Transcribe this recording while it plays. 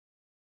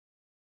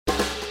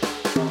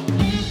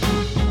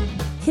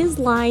his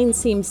line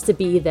seems to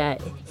be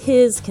that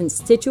his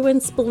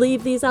constituents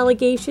believe these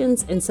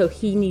allegations, and so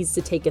he needs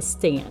to take a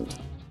stand.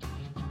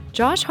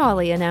 Josh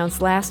Hawley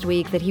announced last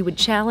week that he would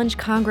challenge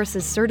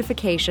Congress's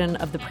certification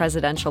of the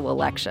presidential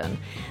election.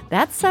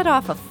 That set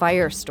off a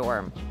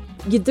firestorm.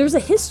 There's a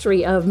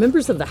history of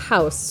members of the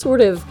House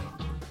sort of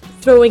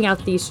throwing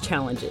out these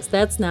challenges.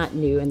 That's not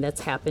new, and that's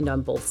happened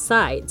on both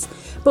sides.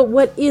 But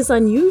what is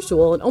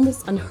unusual and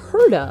almost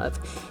unheard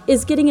of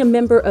is getting a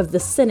member of the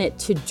Senate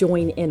to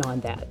join in on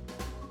that.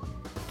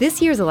 This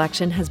year's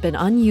election has been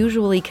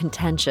unusually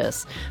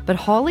contentious, but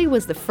Hawley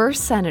was the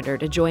first senator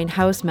to join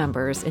House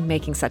members in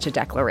making such a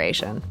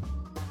declaration.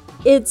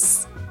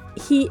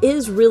 He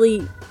is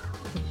really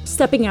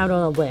stepping out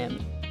on a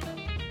limb.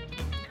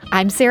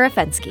 I'm Sarah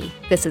Fenske.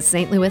 This is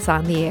St. Louis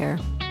on the Air.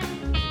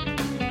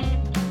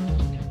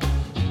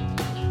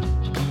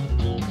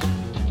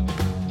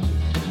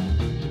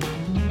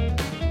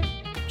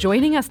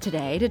 Joining us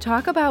today to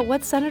talk about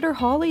what Senator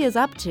Hawley is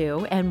up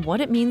to and what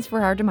it means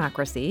for our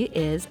democracy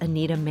is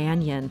Anita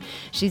Manion.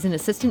 She's an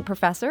assistant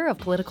professor of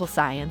political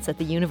science at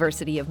the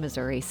University of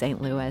Missouri,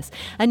 St. Louis.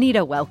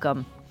 Anita,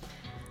 welcome.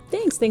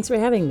 Thanks for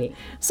having me.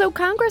 So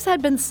Congress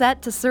had been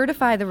set to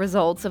certify the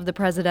results of the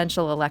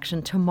presidential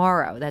election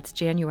tomorrow. That's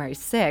January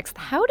 6th.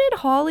 How did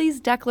Hawley's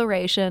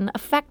declaration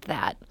affect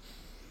that?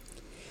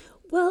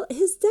 Well,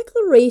 his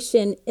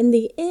declaration in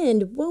the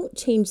end won't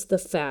change the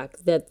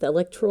fact that the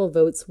electoral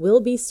votes will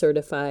be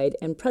certified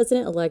and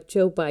President-elect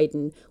Joe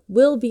Biden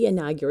will be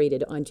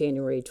inaugurated on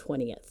January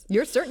 20th.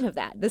 You're certain of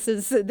that? This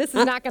is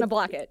not going to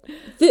block it.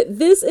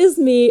 This is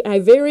me. I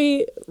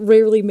very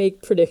rarely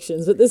make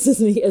predictions, but this is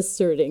me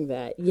asserting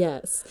that,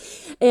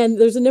 yes. And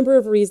there's a number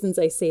of reasons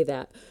I say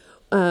that.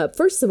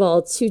 First of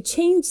all, to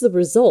change the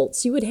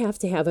results, you would have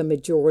to have a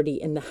majority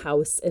in the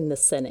House and the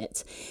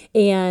Senate.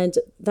 And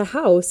the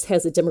House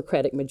has a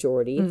Democratic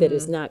majority that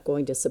is not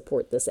going to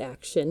support this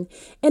action.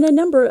 And a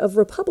number of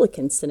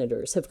Republican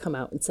senators have come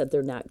out and said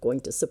they're not going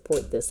to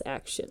support this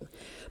action.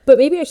 But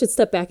maybe I should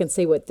step back and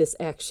say what this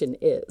action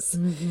is.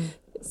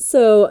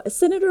 So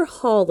Senator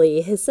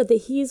Hawley has said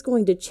that he's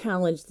going to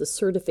challenge the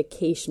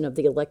certification of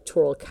the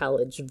Electoral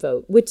College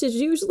vote, which is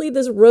usually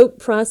this rote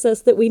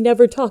process that we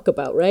never talk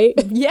about, right?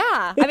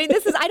 Yeah. I mean,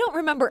 I don't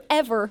remember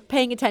ever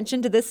paying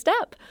attention to this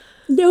step.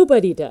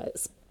 Nobody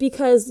does,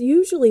 because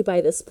usually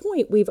by this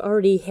point, we've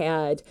already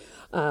had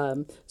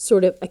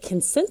sort of a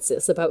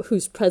consensus about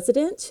who's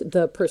president.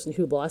 The person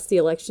who lost the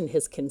election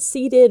has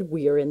conceded.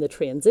 We are in the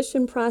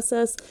transition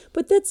process,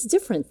 but that's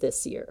different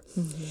this year.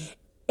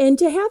 And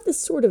to have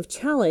this sort of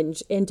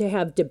challenge and to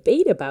have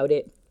debate about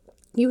it,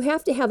 you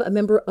have to have a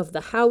member of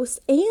the House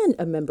and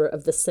a member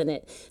of the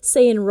Senate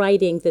say in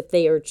writing that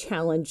they are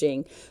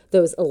challenging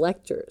those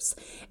electors.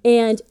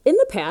 And in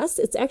the past,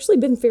 it's actually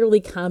been fairly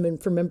common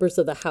for members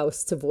of the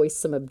House to voice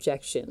some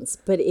objections,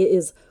 but it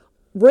is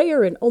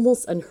rare and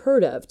almost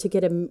unheard of to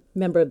get a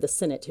member of the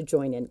Senate to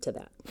join into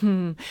that.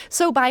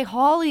 So by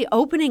Hawley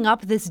opening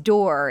up this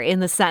door in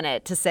the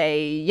Senate to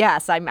say,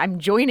 yes, I'm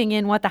joining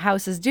in what the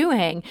House is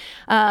doing,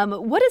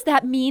 what does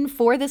that mean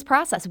for this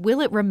process?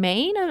 Will it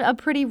remain a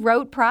pretty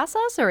rote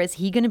process, or is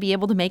he going to be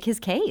able to make his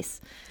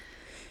case?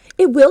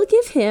 It will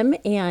give him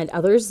and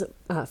others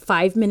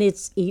 5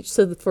 minutes each.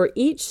 So for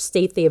each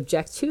state they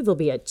object to, there'll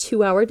be a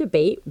 2-hour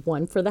debate,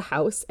 one for the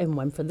House and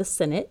one for the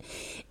Senate,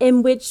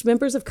 in which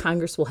members of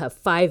Congress will have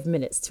 5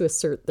 minutes to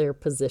assert their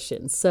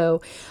position.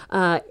 So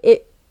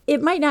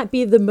it might not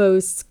be the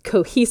most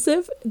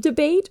cohesive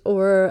debate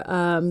or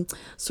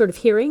sort of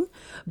hearing,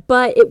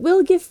 but it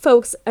will give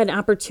folks an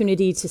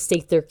opportunity to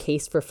state their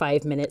case for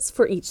 5 minutes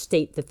for each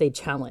state that they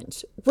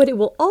challenge. What it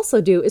will also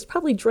do is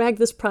probably drag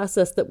this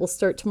process that will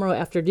start tomorrow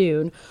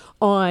afternoon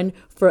on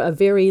for a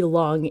very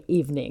long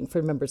evening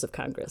for members of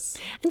Congress.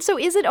 And so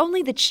is it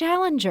only the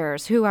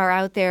challengers who are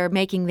out there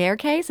making their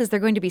case? Is there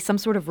going to be some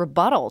sort of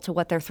rebuttal to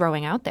what they're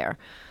throwing out there?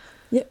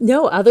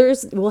 No,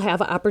 others will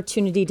have an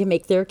opportunity to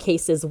make their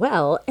case as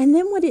well. And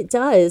then what it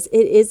does,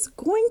 it is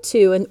going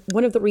to, and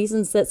one of the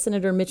reasons that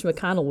Senator Mitch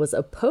McConnell was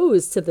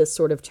opposed to this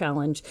sort of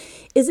challenge,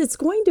 is it's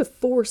going to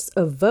force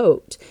a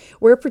vote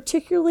where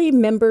particularly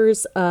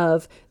members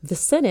of the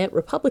Senate,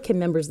 Republican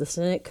members of the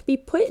Senate, could be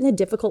put in a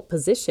difficult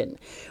position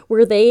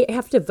where they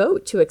have to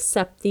vote to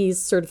accept these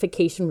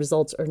certification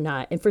results or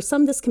not. And for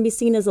some, this can be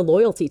seen as a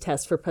loyalty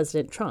test for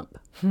President Trump.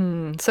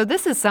 So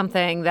this is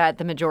something that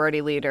the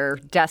majority leader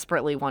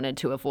desperately wanted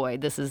to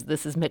avoid. This is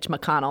Mitch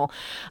McConnell.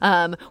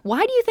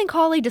 Why do you think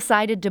Hawley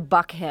decided to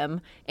buck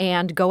him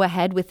and go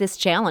ahead with this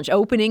challenge,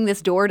 opening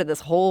this door to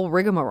this whole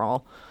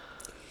rigmarole?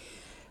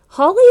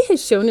 Hawley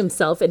has shown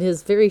himself in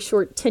his very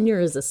short tenure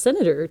as a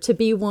senator to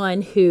be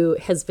one who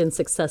has been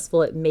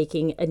successful at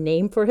making a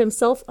name for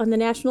himself on the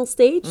national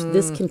stage.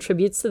 This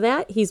contributes to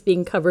that. He's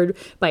being covered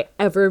by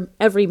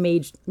every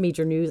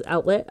major news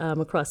outlet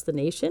across the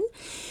nation.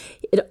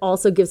 It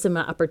also gives him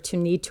an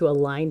opportunity to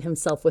align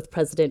himself with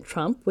President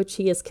Trump, which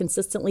he has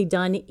consistently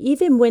done,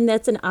 even when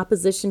that's in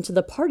opposition to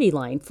the party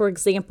line. For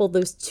example,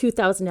 those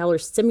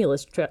 $2,000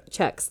 stimulus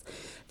checks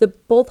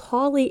that both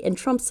Hawley and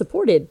Trump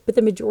supported, but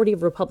the majority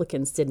of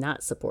Republicans did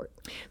not support.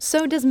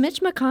 So does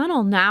Mitch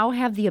McConnell now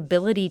have the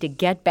ability to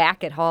get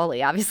back at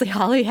Hawley? Obviously,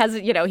 Hawley has,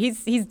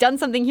 he's done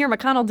something here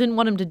McConnell didn't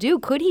want him to do.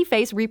 Could he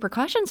face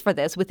repercussions for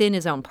this within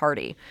his own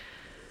party?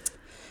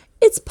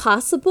 It's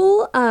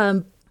possible,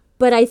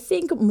 but I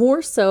think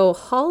more so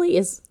Hawley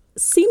is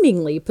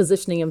seemingly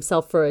positioning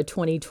himself for a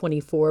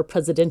 2024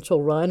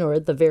 presidential run, or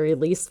at the very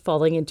least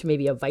falling into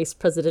maybe a vice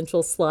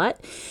presidential slot.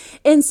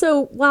 And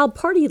so while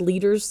party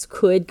leaders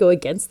could go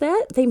against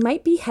that, they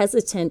might be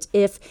hesitant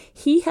if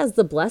he has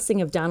the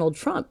blessing of Donald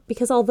Trump,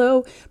 because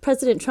although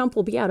President Trump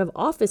will be out of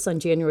office on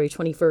January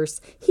 21st,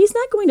 he's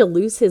not going to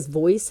lose his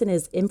voice and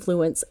his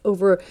influence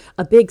over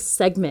a big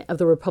segment of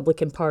the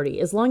Republican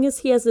Party. As long as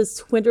he has his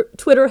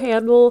Twitter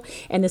handle,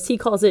 and as he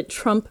calls it,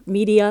 Trump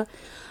media,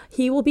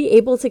 he will be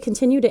able to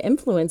continue to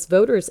influence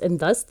voters and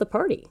thus the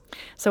party.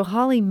 So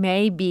Hawley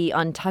may be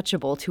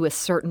untouchable to a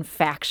certain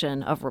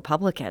faction of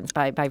Republicans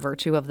by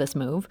virtue of this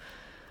move.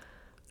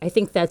 I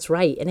think that's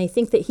right. And I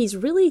think that he's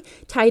really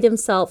tied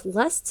himself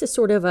less to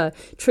sort of a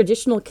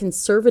traditional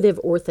conservative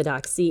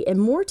orthodoxy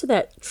and more to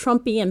that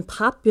Trumpian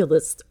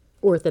populist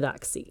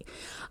orthodoxy.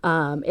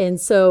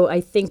 And so I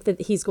think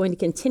that he's going to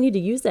continue to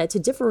use that to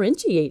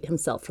differentiate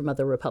himself from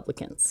other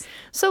Republicans.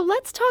 So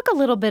let's talk a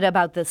little bit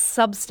about the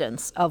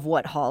substance of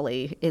what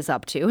Hawley is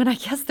up to. And I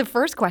guess the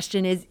first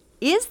question is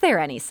there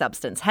any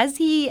substance? Has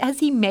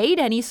he made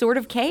any sort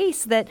of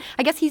case that,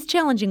 I guess he's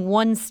challenging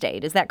one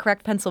state. Is that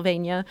correct,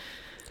 Pennsylvania?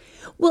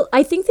 Well,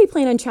 I think they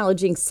plan on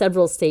challenging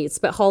several states,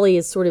 but Hawley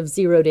is sort of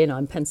zeroed in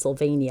on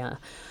Pennsylvania.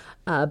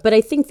 But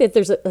I think that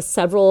there's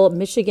several,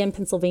 Michigan,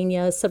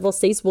 Pennsylvania, several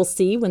states we'll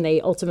see when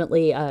they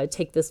ultimately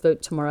take this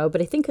vote tomorrow.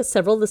 But I think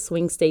several of the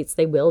swing states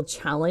they will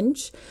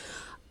challenge.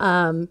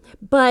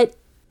 But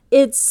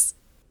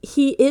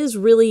he is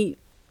really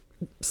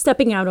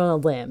stepping out on a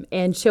limb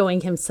and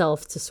showing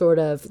himself to sort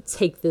of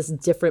take this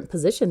different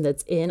position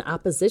that's in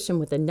opposition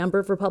with a number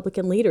of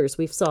Republican leaders.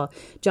 We saw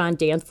John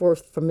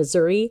Danforth from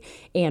Missouri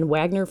and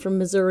Wagner from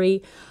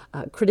Missouri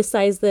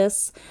criticize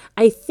this.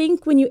 I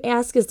think when you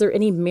ask, is there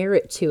any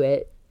merit to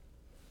it,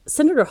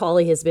 Senator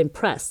Hawley has been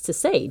pressed to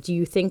say, do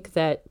you think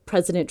that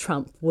President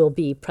Trump will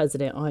be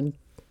president on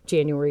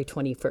January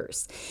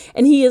 21st?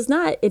 And he is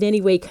not in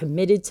any way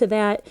committed to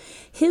that.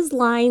 His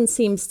line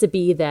seems to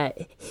be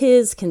that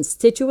his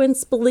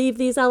constituents believe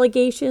these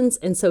allegations,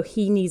 and so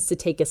he needs to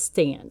take a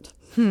stand.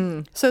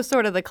 So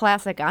sort of the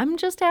classic, I'm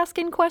just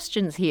asking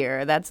questions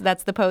here. That's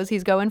the pose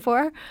he's going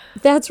for?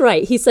 That's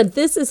right. He said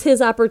this is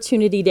his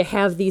opportunity to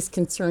have these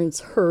concerns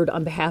heard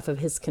on behalf of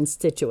his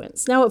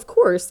constituents. Now, of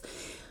course,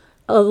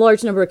 a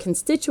large number of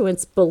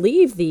constituents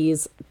believe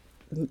these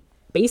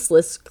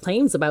baseless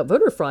claims about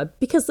voter fraud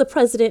because the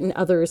president and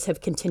others have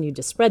continued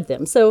to spread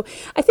them. So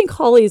I think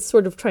Hawley is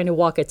sort of trying to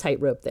walk a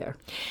tightrope there.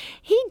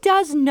 He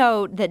does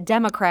note that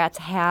Democrats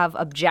have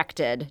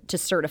objected to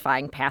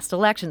certifying past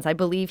elections. I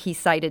believe he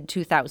cited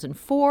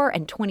 2004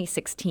 and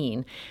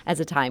 2016 as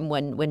a time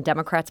when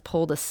Democrats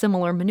pulled a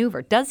similar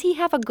maneuver. Does he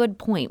have a good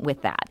point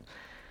with that?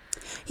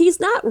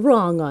 He's not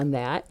wrong on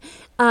that.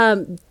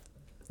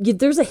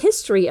 There's a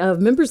history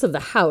of members of the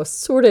House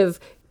sort of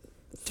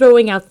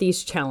throwing out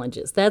these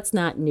challenges. That's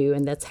not new,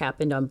 and that's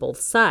happened on both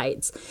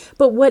sides.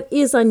 But what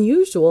is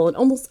unusual and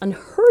almost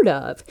unheard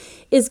of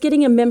is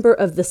getting a member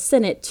of the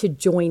Senate to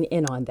join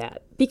in on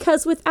that.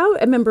 Because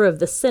without a member of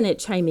the Senate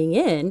chiming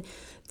in,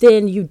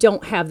 then you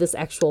don't have this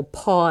actual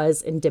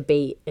pause and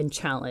debate and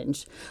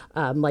challenge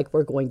like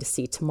we're going to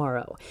see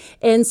tomorrow.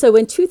 And so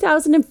in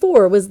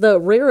 2004 was the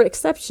rare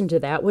exception to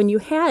that when you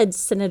had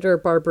Senator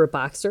Barbara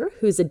Boxer,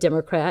 who's a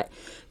Democrat,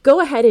 go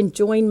ahead and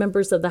join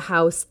members of the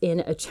House in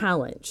a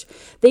challenge.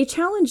 They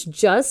challenged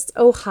just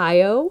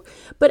Ohio,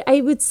 but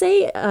I would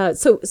say,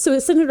 so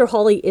Senator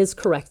Hawley is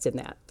correct in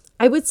that.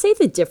 I would say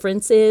the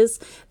difference is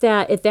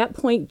that at that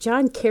point,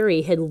 John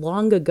Kerry had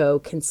long ago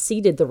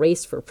conceded the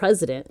race for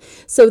president.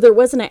 So there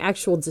wasn't an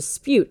actual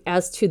dispute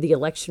as to the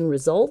election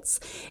results.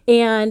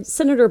 And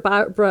Senator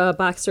Barbara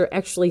Boxer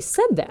actually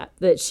said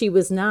that she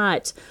was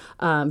not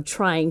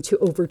trying to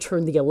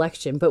overturn the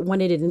election, but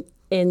wanted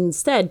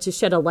instead to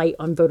shed a light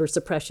on voter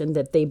suppression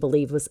that they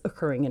believe was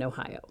occurring in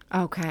Ohio.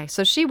 Okay,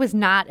 so she was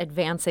not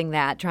advancing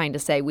that, trying to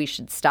say we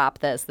should stop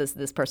this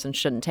person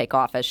shouldn't take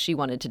office. She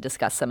wanted to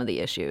discuss some of the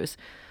issues.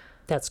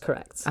 That's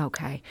correct.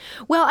 Okay.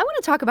 Well, I want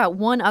to talk about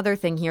one other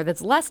thing here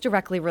that's less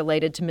directly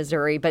related to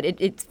Missouri, but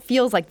it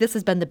feels like this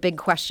has been the big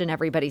question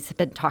everybody's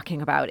been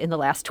talking about in the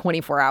last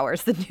 24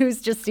 hours. The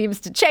news just seems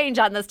to change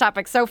on this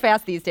topic so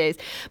fast these days.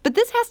 But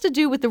this has to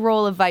do with the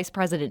role of Vice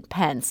President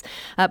Pence.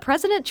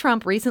 President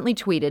Trump recently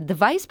tweeted, "The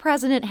vice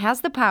president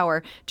has the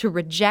power to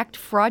reject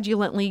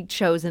fraudulently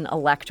chosen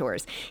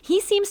electors." He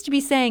seems to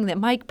be saying that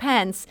Mike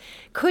Pence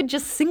could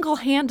just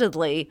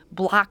single-handedly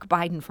block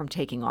Biden from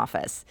taking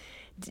office.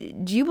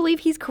 Do you believe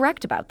he's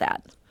correct about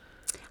that?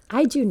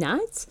 I do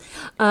not.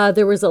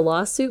 There was a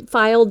lawsuit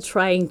filed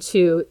trying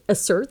to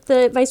assert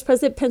that Vice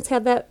President Pence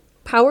had that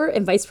power,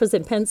 and Vice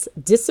President Pence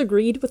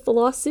disagreed with the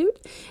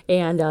lawsuit,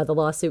 and the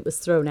lawsuit was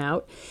thrown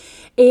out.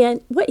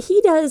 And what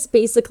he does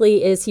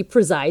basically is he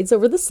presides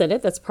over the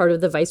Senate. That's part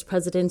of the vice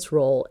president's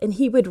role. And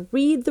he would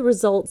read the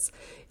results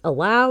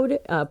aloud,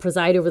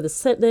 preside over the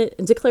Senate,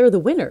 and declare the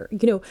winner.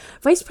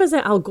 Vice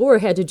President Al Gore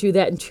had to do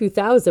that in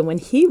 2000 when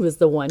he was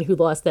the one who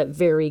lost that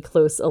very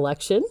close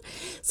election.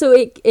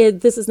 So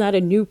this is not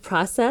a new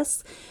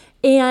process.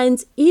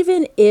 And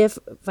even if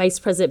Vice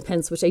President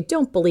Pence, which I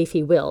don't believe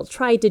he will,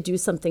 tried to do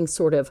something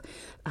sort of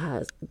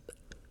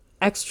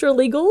extra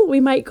legal, we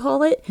might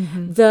call it,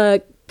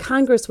 the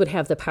Congress would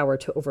have the power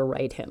to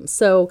override him.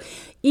 So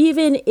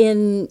even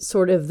in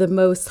sort of the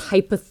most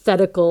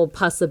hypothetical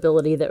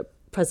possibility that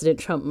President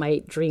Trump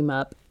might dream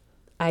up,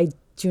 I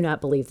do not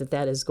believe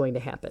that is going to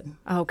happen.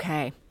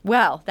 Okay.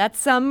 Well, that's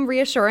some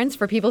reassurance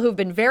for people who've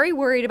been very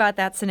worried about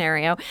that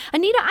scenario.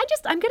 Anita,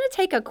 I'm going to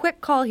take a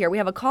quick call here. We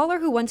have a caller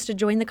who wants to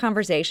join the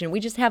conversation.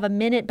 We just have a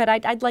minute, but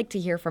I'd like to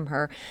hear from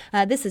her.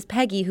 This is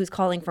Peggy, who's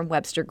calling from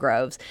Webster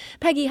Groves.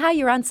 Peggy, hi,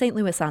 you're on St.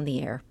 Louis on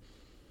the Air.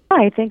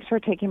 Hi, thanks for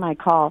taking my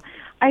call.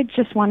 I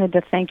just wanted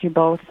to thank you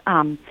both.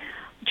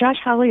 Josh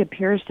Hawley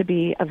appears to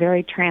be a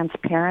very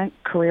transparent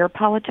career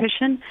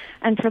politician,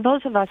 and for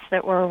those of us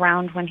that were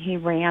around when he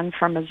ran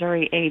for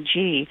Missouri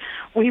AG,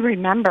 we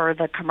remember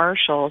the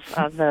commercials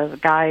of the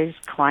guys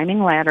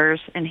climbing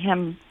ladders and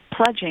him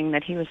pledging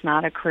that he was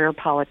not a career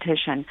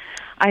politician.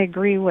 I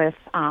agree with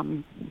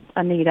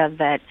Anita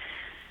that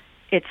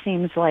it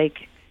seems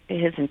like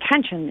his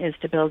intention is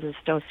to build his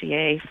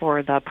dossier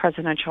for the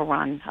presidential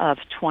run of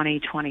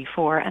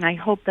 2024, and I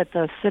hope that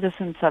the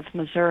citizens of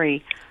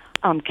Missouri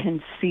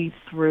can see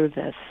through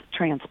this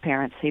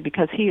transparency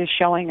because he is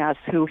showing us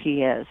who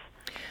he is.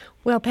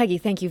 Well, Peggy,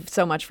 thank you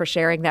so much for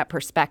sharing that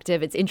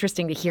perspective. It's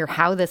interesting to hear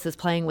how this is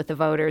playing with the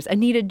voters.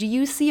 Anita, do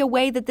you see a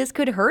way that this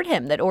could hurt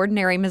him, that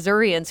ordinary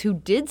Missourians who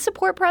did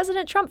support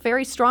President Trump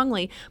very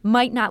strongly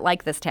might not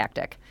like this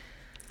tactic?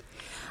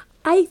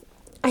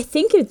 I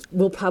think it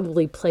will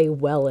probably play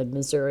well in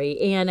Missouri.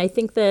 And I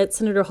think that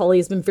Senator Hawley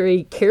has been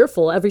very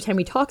careful every time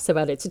he talks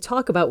about it to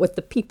talk about what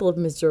the people of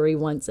Missouri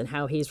wants and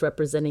how he's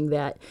representing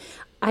that.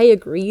 I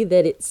agree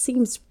that it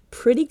seems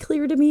pretty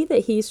clear to me that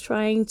he's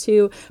trying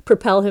to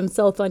propel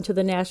himself onto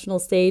the national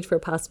stage for a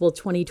possible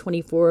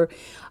 2024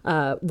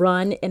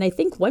 run. And I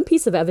think one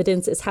piece of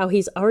evidence is how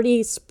he's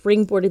already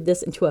springboarded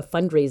this into a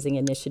fundraising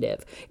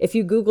initiative. If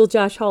you Google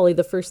Josh Hawley,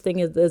 the first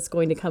thing that's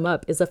going to come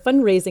up is a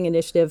fundraising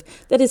initiative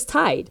that is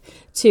tied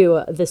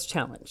to this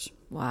challenge.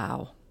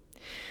 Wow.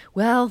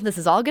 Well, this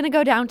is all going to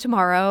go down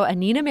tomorrow.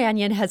 Anita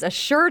Manion has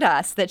assured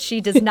us that she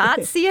does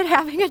not see it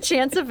having a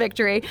chance of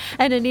victory.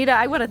 And Anita,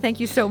 I want to thank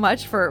you so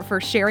much for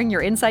sharing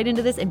your insight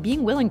into this and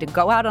being willing to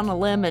go out on a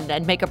limb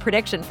and make a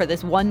prediction for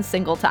this one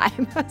single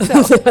time.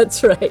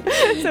 That's right.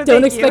 So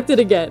don't expect it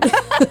again.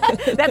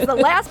 That's the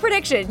last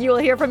prediction you will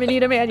hear from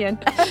Anita Manion.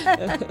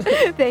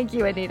 Thank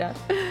you, Anita.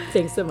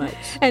 Thanks so much.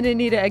 And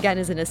Anita, again,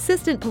 is an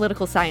assistant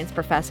political science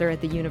professor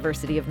at the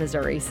University of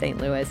Missouri, St.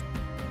 Louis.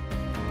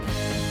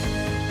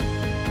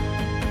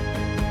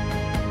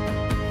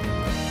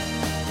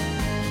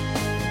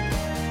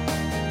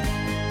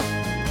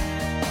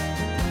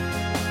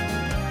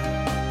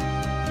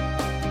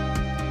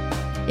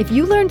 If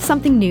you learned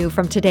something new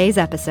from today's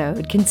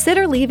episode,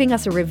 consider leaving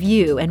us a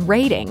review and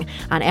rating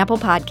on Apple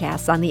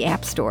Podcasts on the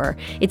App Store.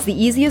 It's the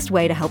easiest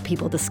way to help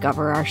people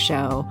discover our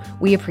show.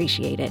 We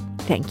appreciate it.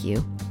 Thank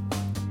you.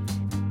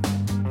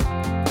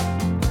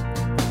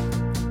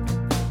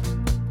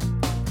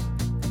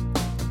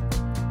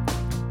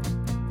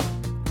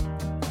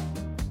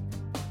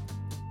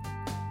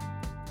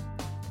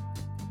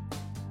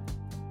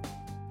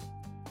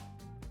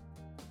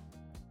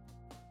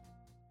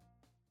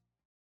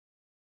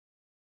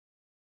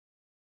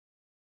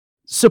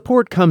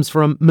 Support comes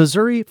from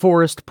Missouri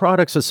Forest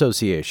Products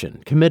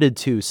Association, committed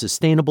to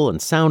sustainable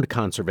and sound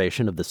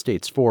conservation of the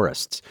state's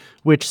forests,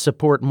 which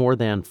support more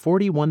than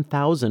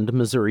 41,000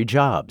 Missouri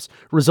jobs,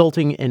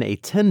 resulting in a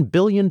 $10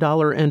 billion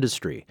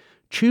industry.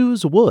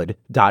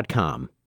 ChooseWood.com.